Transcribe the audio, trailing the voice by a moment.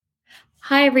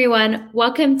Hi, everyone.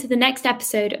 Welcome to the next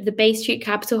episode of the Bay Street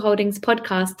Capital Holdings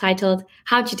podcast titled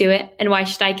How'd You Do It and Why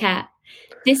Should I Care?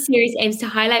 This series aims to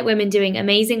highlight women doing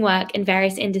amazing work in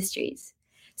various industries.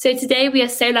 So today we are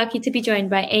so lucky to be joined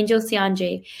by Angel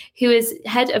Ciangi, who is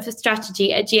Head of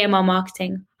Strategy at GMR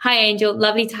Marketing. Hi, Angel.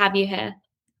 Lovely to have you here.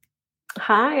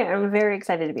 Hi, I'm very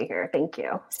excited to be here. Thank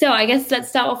you. So I guess let's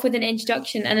start off with an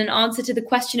introduction and an answer to the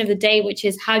question of the day, which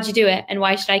is how'd you do it and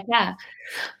why should I care?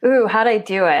 Ooh, how'd I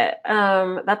do it?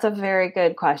 That's a very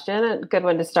good question, a good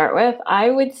one to start with. I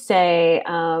would say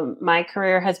my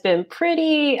career has been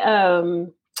pretty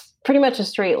much a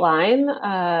straight line.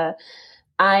 I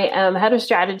am head of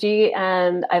strategy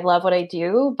and I love what I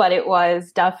do, but it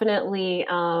was definitely,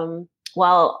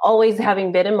 while always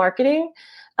having been in marketing,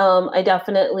 I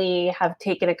definitely have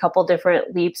taken a couple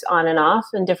different leaps on and off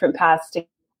and different paths to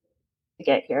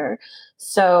get here.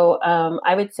 So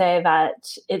I would say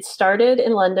that it started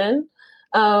in London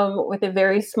with a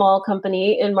very small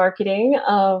company in marketing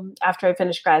after I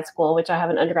finished grad school, which I have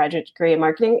an undergraduate degree in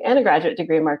marketing and a graduate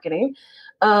degree in marketing.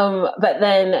 But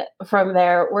then from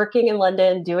there, working in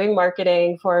London, doing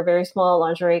marketing for a very small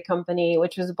lingerie company,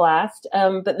 which was a blast.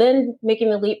 But then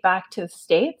making the leap back to the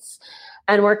States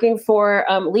and working for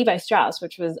Levi Strauss,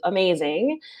 which was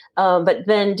amazing. But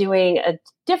then doing a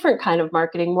different kind of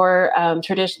marketing, more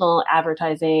traditional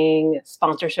advertising,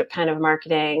 sponsorship kind of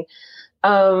marketing.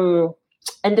 And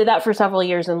did that for several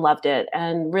years and loved it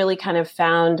and really kind of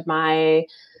found my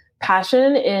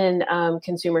passion in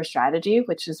consumer strategy,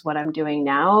 which is what I'm doing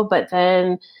now. But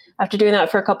then after doing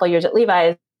that for a couple of years at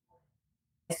Levi's,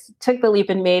 took the leap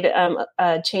and made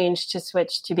a change to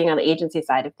switch to being on the agency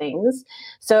side of things.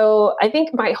 So I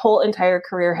think my whole entire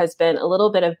career has been a little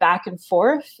bit of back and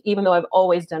forth, even though I've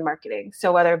always done marketing.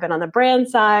 So whether I've been on the brand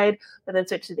side, but then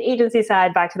switched to the agency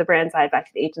side, back to the brand side, back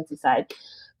to the agency side.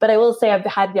 But I will say I've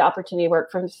had the opportunity to work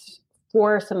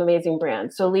for some amazing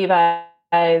brands. So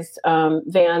Levi's,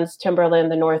 Vans,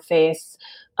 Timberland, the North Face,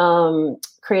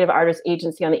 creative artist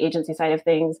agency on the agency side of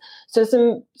things. So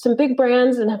some big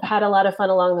brands and have had a lot of fun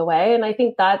along the way. And I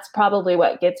think that's probably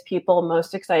what gets people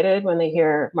most excited when they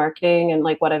hear marketing and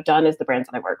like what I've done is the brands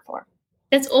that I work for.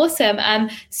 That's awesome.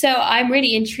 So I'm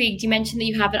really intrigued. You mentioned that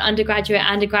you have an undergraduate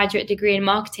and a graduate degree in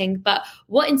marketing, but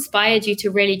what inspired you to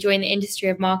really join the industry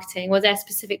of marketing? Was there a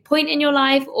specific point in your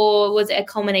life or was it a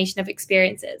culmination of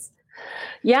experiences?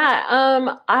 Yeah,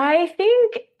 I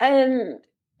think in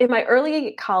my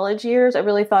early college years, I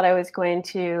really thought I was going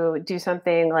to do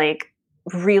something like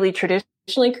really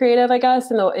traditionally creative, I guess.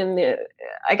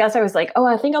 I guess I was like, oh,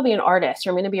 I think I'll be an artist or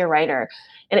I'm going to be a writer.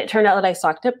 And it turned out that I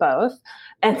sucked at both.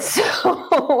 And so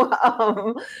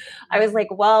I was like,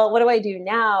 well, what do I do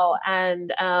now?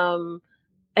 And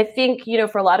I think,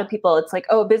 for a lot of people, it's like,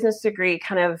 oh, a business degree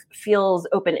kind of feels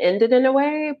open-ended in a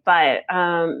way, but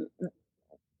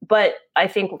I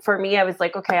think for me, I was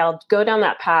like, okay, I'll go down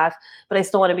that path, but I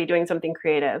still want to be doing something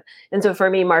creative. And so for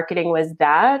me, marketing was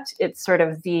that. It's sort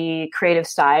of the creative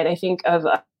side, I think, of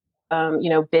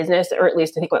business, or at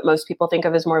least I think what most people think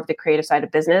of as more of the creative side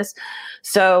of business.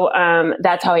 So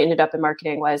that's how I ended up in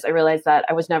marketing. Was I realized that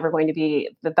I was never going to be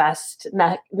the best,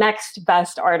 next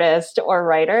best artist or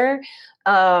writer.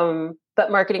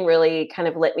 But marketing really kind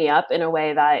of lit me up in a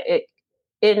way that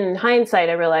in hindsight,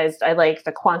 I realized I like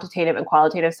the quantitative and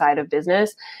qualitative side of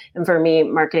business. And for me,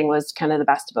 marketing was kind of the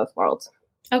best of both worlds.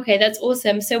 Okay, that's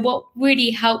awesome. So what really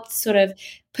helped sort of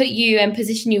put you and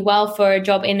position you well for a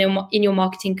job in your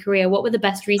marketing career? What were the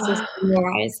best resources in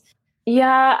your eyes?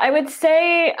 Yeah, I would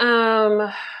say,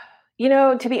 to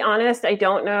be honest, I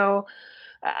don't know.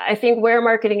 I think where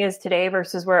marketing is today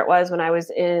versus where it was when I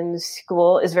was in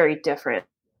school is very different.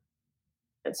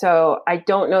 So I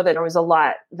don't know that there was a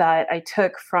lot that I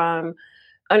took from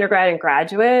undergrad and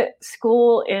graduate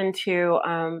school into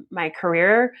my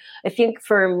career. I think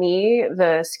for me,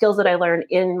 the skills that I learned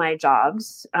in my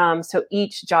jobs, so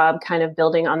each job kind of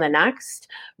building on the next,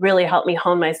 really helped me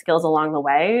hone my skills along the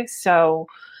way. So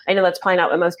I know that's probably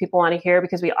not what most people want to hear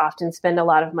because we often spend a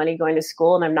lot of money going to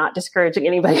school, and I'm not discouraging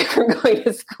anybody from going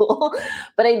to school.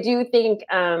 But I do think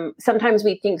sometimes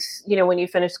we think, when you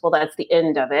finish school, that's the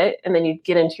end of it. And then you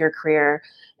get into your career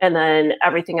and then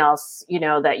everything else,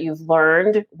 that you've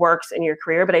learned works in your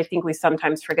career. But I think we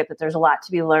sometimes forget that there's a lot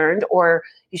to be learned, or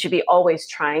you should be always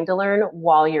trying to learn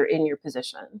while you're in your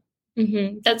position.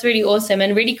 Mm-hmm. That's really awesome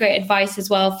and really great advice as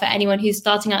well for anyone who's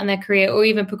starting out in their career or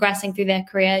even progressing through their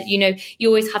career. You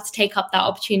always have to take up that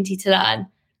opportunity to learn.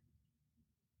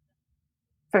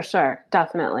 For sure.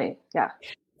 Definitely. Yeah.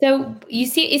 So you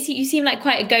seem like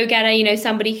quite a go-getter,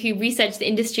 somebody who researched the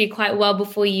industry quite well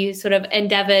before you sort of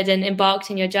endeavored and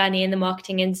embarked on your journey in the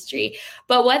marketing industry.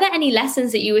 But were there any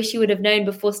lessons that you wish you would have known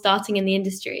before starting in the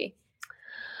industry?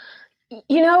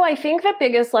 I think the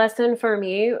biggest lesson for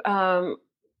me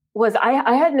was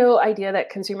I had no idea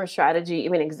that consumer strategy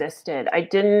even existed.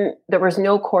 There was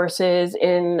no courses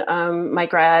in my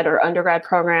grad or undergrad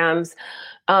programs.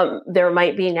 There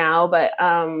might be now, but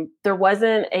there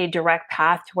wasn't a direct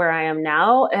path to where I am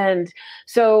now. And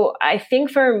so I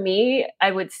think for me,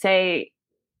 I would say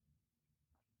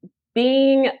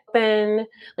being open,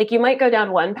 like you might go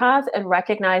down one path and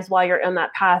recognize while you're in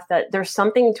that path that there's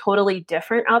something totally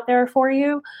different out there for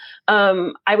you.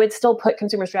 I would still put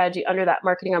consumer strategy under that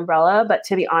marketing umbrella, but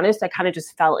to be honest, I kind of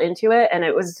just fell into it. And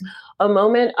it was a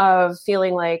moment of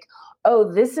feeling like,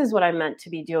 oh, this is what I'm meant to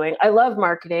be doing. I love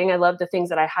marketing. I love the things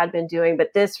that I had been doing,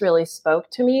 but this really spoke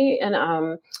to me. And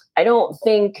I don't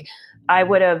think I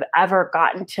would have ever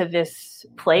gotten to this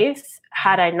place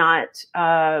had I not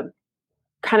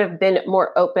kind of been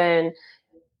more open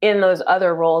in those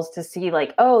other roles to see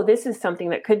like, oh, this is something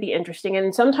that could be interesting.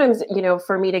 And sometimes,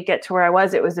 for me to get to where I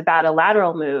was, it was about a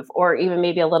lateral move or even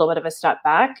maybe a little bit of a step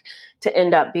back to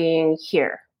end up being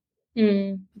here.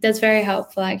 That's very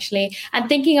helpful, actually. And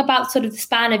thinking about sort of the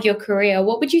span of your career,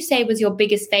 what would you say was your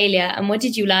biggest failure and what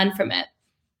did you learn from it?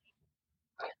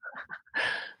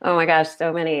 Oh my gosh,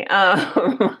 so many.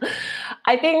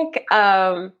 I think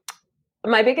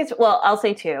my biggest, well, I'll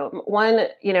say two. One,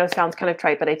 sounds kind of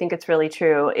trite, but I think it's really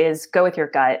true, is go with your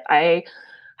gut. I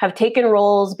have taken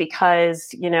roles because,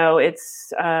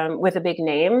 it's with a big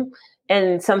name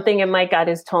and something in my gut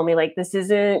has told me like, this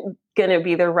isn't going to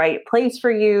be the right place for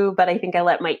you. But I think I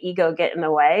let my ego get in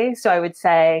the way. So I would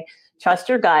say, trust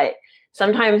your gut.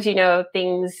 Sometimes,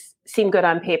 things seem good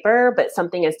on paper, but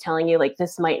something is telling you like,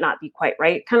 this might not be quite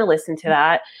right. Kind of listen to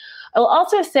that. I'll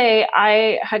also say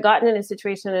I had gotten in a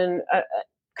situation in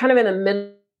kind of in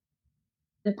the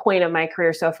midpoint of my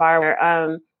career so far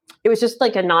where it was just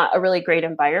like not a really great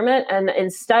environment. And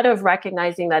instead of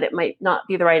recognizing that it might not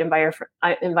be the right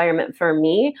environment for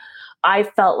me, I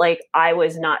felt like I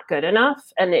was not good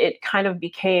enough. And it kind of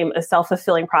became a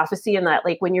self-fulfilling prophecy in that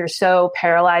like when you're so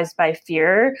paralyzed by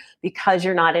fear because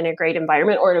you're not in a great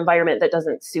environment or an environment that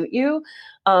doesn't suit you,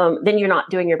 then you're not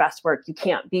doing your best work. You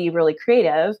can't be really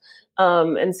creative.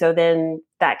 And so then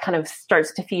that kind of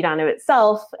starts to feed onto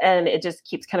itself and it just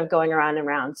keeps kind of going around and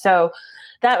around. So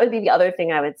that would be the other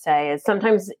thing I would say is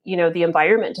sometimes, the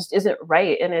environment just isn't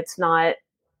right and it's not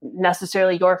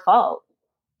necessarily your fault.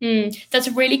 That's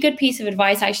a really good piece of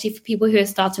advice, actually, for people who are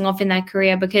starting off in their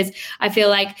career, because I feel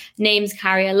like names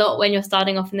carry a lot when you're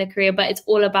starting off in their career, but it's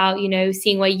all about,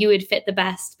 seeing where you would fit the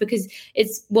best because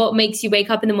it's what makes you wake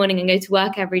up in the morning and go to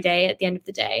work every day at the end of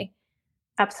the day.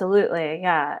 Absolutely.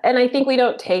 Yeah. And I think we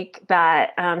don't take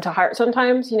that to heart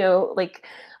sometimes, like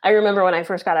I remember when I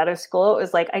first got out of school, it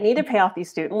was like, I need to pay off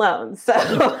these student loans.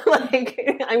 So like,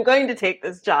 I'm going to take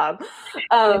this job.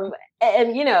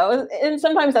 And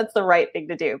sometimes that's the right thing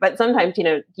to do. But sometimes,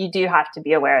 you do have to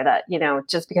be aware that,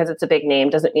 just because it's a big name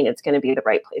doesn't mean it's going to be the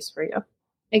right place for you.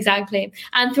 Exactly.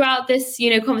 And throughout this,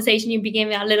 conversation, you've been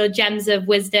giving out little gems of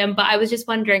wisdom. But I was just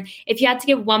wondering, if you had to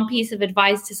give one piece of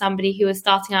advice to somebody who was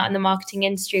starting out in the marketing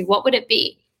industry, what would it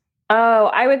be? Oh,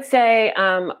 I would say,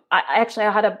 I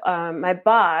had my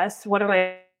boss, one of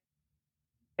my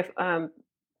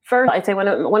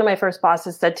one of my first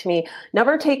bosses said to me,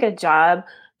 never take a job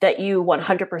that you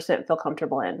 100% feel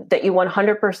comfortable in, that you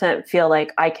 100% feel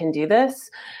like I can do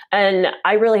this. And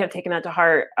I really have taken that to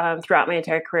heart throughout my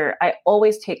entire career. I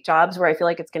always take jobs where I feel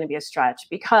like it's going to be a stretch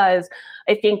because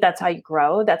I think that's how you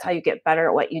grow. That's how you get better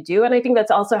at what you do. And I think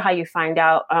that's also how you find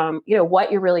out,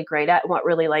 what you're really great at and what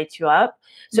really lights you up.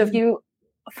 So if you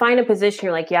find a position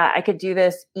you're like, yeah, I could do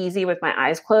this easy with my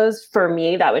eyes closed. For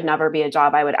me, that would never be a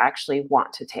job I would actually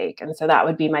want to take. And so that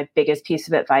would be my biggest piece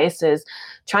of advice is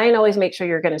try and always make sure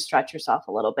you're going to stretch yourself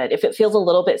a little bit. If it feels a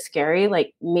little bit scary,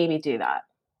 like maybe do that.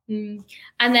 And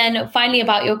then finally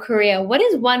about your career, what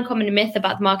is one common myth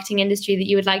about the marketing industry that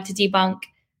you would like to debunk?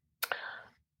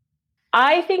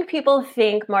 I think people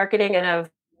think marketing in a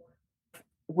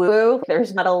woo.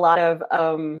 There's not a lot of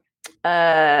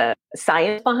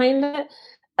science behind it.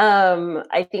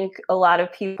 I think a lot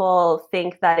of people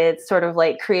think that it's sort of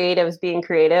like creatives being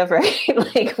creative, right?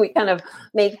 Like we kind of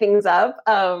make things up.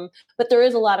 But there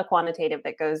is a lot of quantitative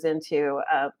that goes into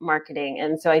marketing.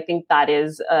 And so I think that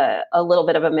is a little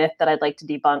bit of a myth that I'd like to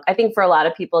debunk. I think for a lot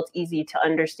of people, it's easy to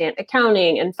understand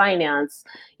accounting and finance,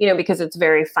 because it's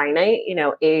very finite,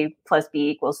 A plus B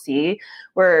equals C,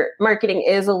 where marketing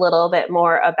is a little bit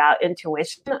more about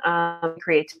intuition,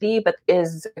 creativity, but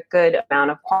is a good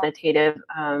amount of quantitative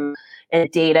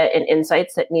and data and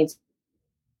insights that needs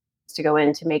to go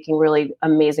into making really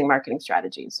amazing marketing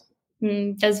strategies.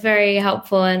 That's very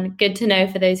helpful and good to know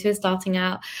for those who are starting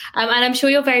out. And I'm sure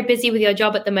you're very busy with your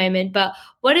job at the moment, but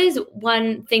what is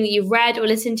one thing that you've read or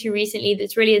listened to recently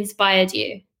that's really inspired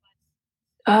you?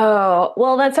 Oh,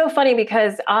 well, that's so funny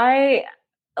because I,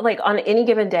 like, on any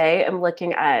given day, I'm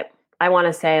looking at, I want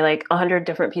to say, like 100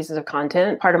 different pieces of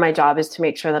content. Part of my job is to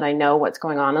make sure that I know what's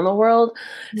going on in the world.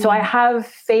 So I have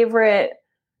favorite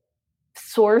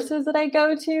sources that I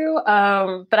go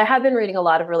to, but I have been reading a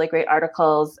lot of really great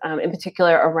articles, in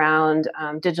particular around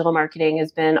digital marketing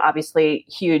has been obviously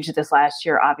huge this last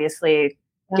year, obviously,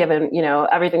 given,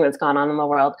 everything that's gone on in the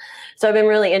world. So I've been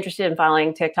really interested in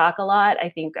following TikTok a lot. I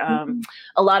think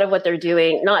a lot of what they're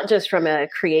doing, not just from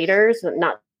creators,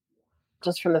 not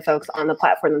just from the folks on the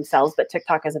platform themselves, but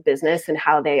TikTok as a business and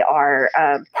how they are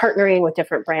partnering with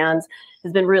different brands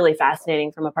has been really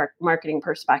fascinating from a marketing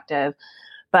perspective.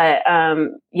 But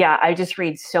I just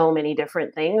read so many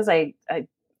different things. I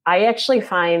actually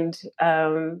find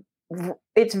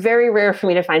it's very rare for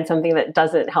me to find something that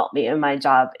doesn't help me in my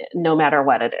job, no matter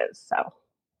what it is. So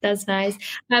that's nice.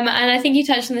 And I think you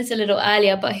touched on this a little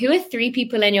earlier, but who are 3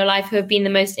 people in your life who have been the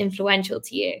most influential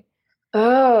to you?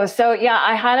 Oh, so yeah,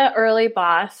 I had an early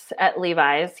boss at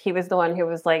Levi's. He was the one who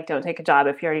was like, don't take a job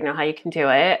if you already know how you can do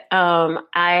it.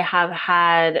 I have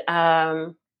had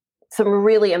some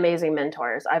really amazing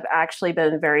mentors. I've actually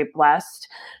been very blessed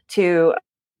to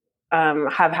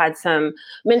have had some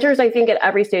mentors, I think, at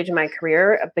every stage of my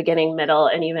career, beginning, middle,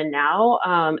 and even now.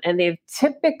 And they've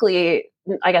typically,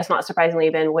 I guess not surprisingly,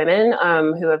 been women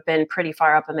who have been pretty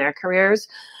far up in their careers.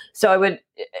 So I would,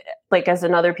 like, as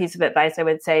another piece of advice, I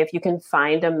would say if you can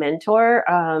find a mentor,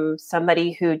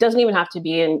 somebody who doesn't even have to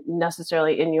be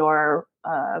necessarily in your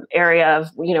area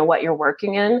of, what you're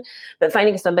working in, but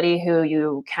finding somebody who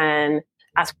you can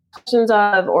ask questions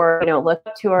of or, look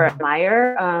up to or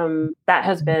admire, that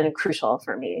has been crucial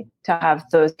for me to have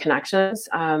those connections.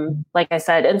 Like I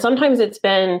said, and sometimes it's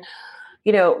been,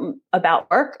 about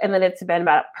work and then it's been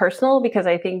about personal, because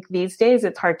I think these days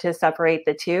it's hard to separate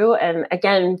the two. And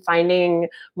again, finding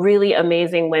really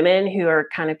amazing women who are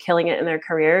kind of killing it in their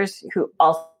careers, who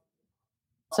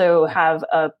also have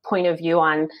a point of view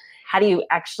on how do you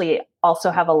actually also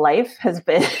have a life, has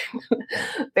been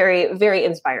very, very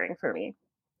inspiring for me.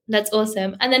 That's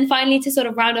awesome. And then finally, to sort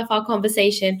of round off our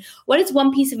conversation, what is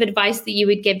one piece of advice that you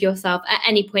would give yourself at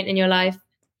any point in your life?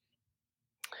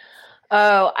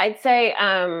 Oh, I'd say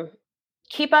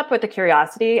keep up with the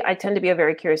curiosity. I tend to be a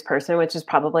very curious person, which is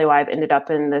probably why I've ended up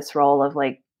in this role of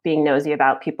like being nosy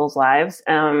about people's lives.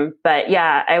 But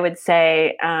yeah, I would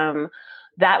say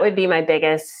that would be my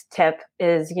biggest tip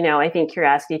is, I think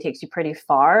curiosity takes you pretty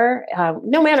far,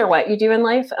 no matter what you do in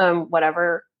life,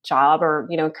 whatever job or,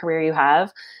 career you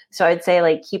have. So I'd say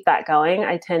like, keep that going.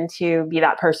 I tend to be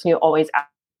that person who always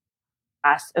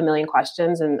asks a million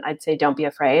questions, and I'd say, don't be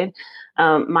afraid.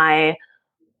 My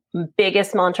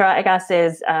biggest mantra, I guess,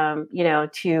 is,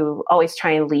 to always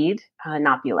try and lead,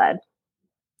 not be led.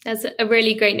 That's a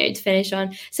really great note to finish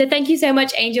on. So thank you so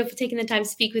much, Angel, for taking the time to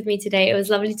speak with me today. It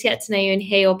was lovely to get to know you and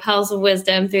hear your pearls of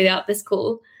wisdom throughout this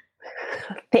call.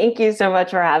 Thank you so much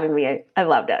for having me. I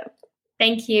loved it.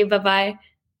 Thank you. Bye-bye.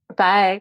 Bye.